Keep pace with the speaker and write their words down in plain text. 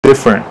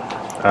different.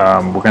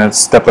 We're going to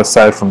step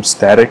aside from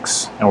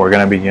statics and we're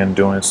going to begin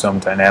doing some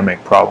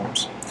dynamic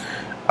problems.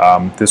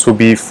 This will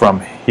be from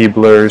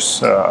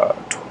Hibbeler's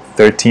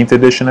 13th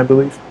edition, I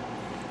believe.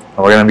 And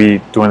we're going to be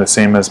doing the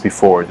same as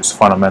before, just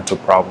fundamental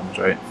problems,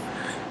 right?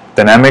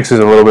 Dynamics is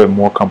a little bit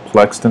more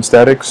complex than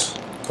statics,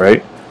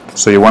 right?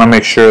 So you want to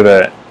make sure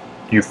that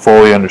you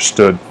fully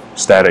understood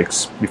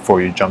statics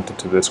before you jumped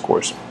into this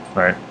course,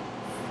 right?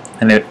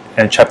 And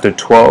in chapter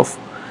 12,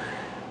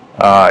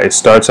 it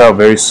starts out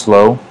very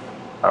slow,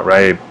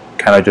 right? It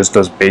kind of just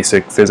does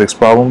basic physics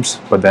problems,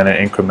 but then it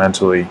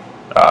incrementally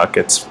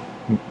gets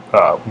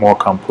more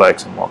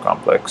complex and more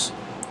complex.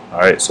 All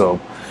right, so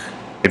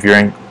if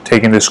you're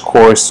taking this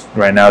course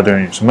right now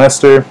during your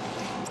semester,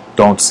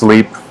 don't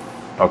sleep,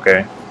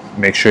 okay?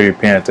 Make sure you're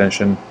paying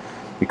attention,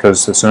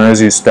 because as soon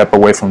as you step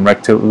away from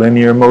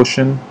rectilinear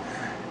motion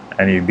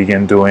and you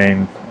begin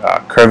doing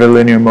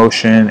curvilinear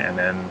motion and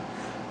then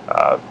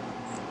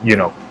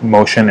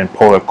motion in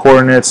polar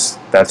coordinates,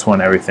 that's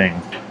when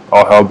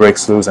all hell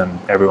breaks loose and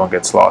everyone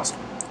gets lost.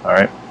 All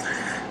right,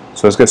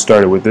 so let's get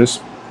started with this.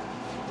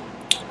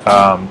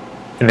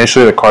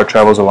 Initially, the car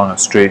travels along a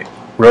straight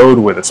road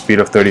with a speed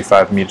of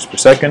 35 meters per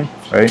second,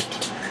 right?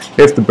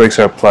 If the brakes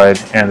are applied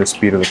and the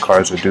speed of the car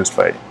is reduced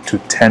to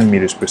 10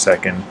 meters per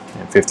second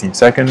in 15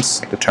 seconds,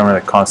 determine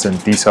the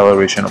constant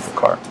deceleration of the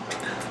car.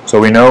 So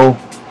we know,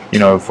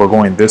 if we're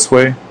going this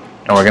way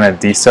and we're going to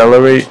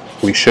decelerate,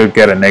 we should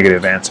get a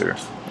negative answer,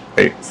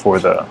 right,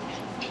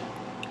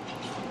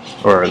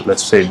 or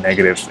let's say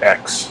negative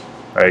x,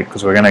 right,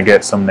 because we're going to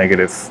get some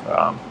negative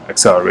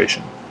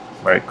acceleration,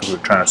 right, because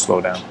we're trying to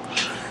slow down.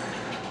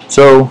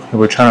 So if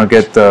we're trying to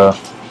get the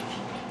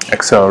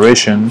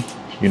acceleration,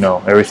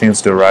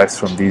 everything's derived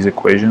from these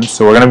equations.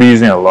 So we're going to be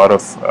using a lot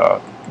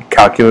of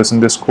calculus in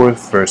this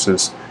course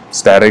versus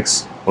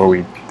statics, where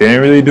we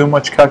didn't really do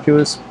much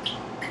calculus,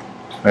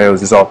 right? It was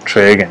just all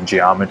trig and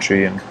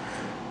geometry and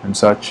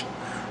such,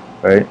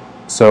 right?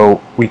 So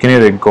we can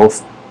either go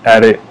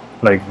at it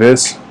like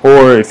this,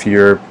 or if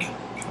you're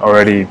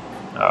already,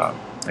 I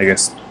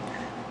guess,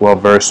 well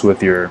versed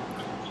with your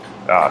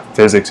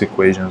physics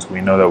equations,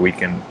 we know that we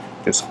can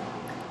just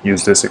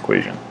use this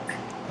equation,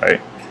 right?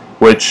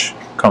 Which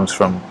comes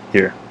from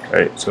here,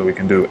 right? So we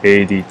can do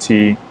a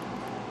dt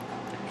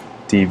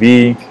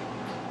dv,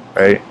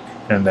 right?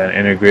 And then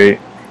integrate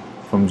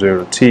from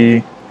 0 to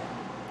t,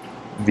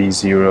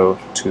 v0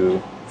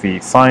 to v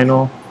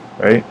final,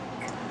 right?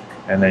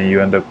 And then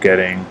you end up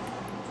getting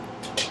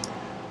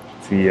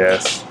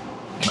vf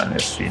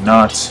minus v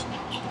naught,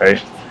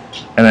 right?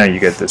 And then you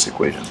get this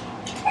equation.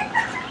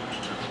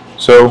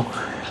 So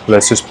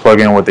let's just plug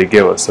in what they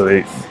give us. So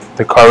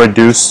the car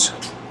reduced,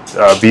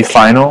 v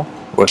final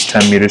was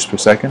 10 meters per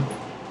second,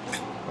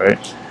 right?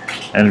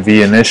 And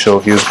v initial,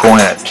 he was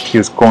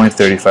going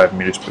 35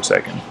 meters per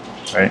second,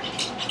 right?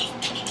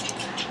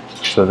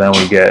 So then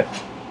we get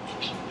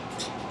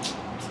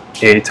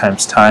a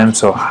times time.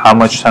 So how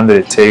much time did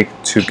it take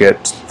to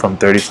get from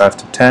 35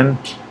 to 10?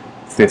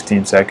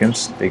 15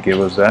 seconds. They give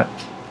us that,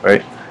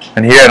 right?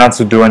 And here I don't have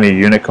to do any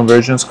unit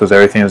conversions because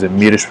everything is in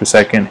meters per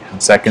second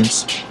and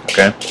seconds,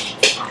 okay?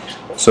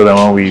 So then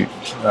when we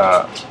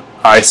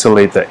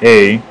isolate the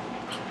a,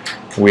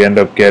 we end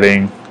up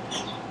getting,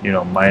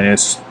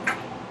 minus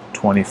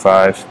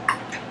 25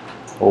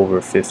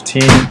 over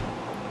 15,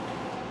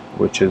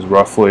 which is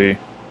roughly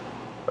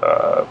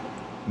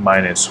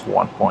minus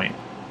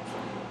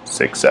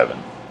 1.67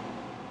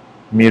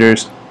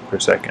 meters per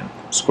second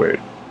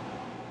squared.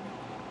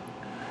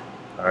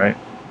 All right,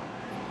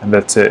 and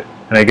that's it.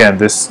 And again,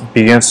 this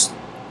begins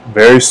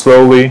very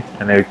slowly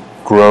and it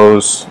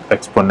grows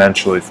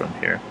exponentially from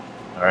here.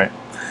 All right,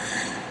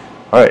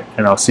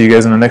 and I'll see you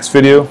guys in the next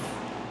video.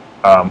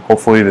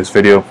 Hopefully this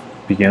video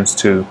begins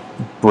to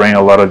bring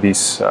a lot of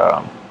these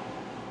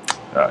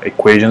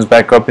equations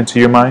back up into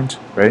your mind,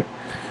 right?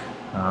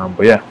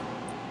 But yeah,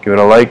 give it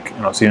a like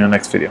and I'll see you in the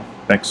next video.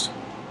 Thanks.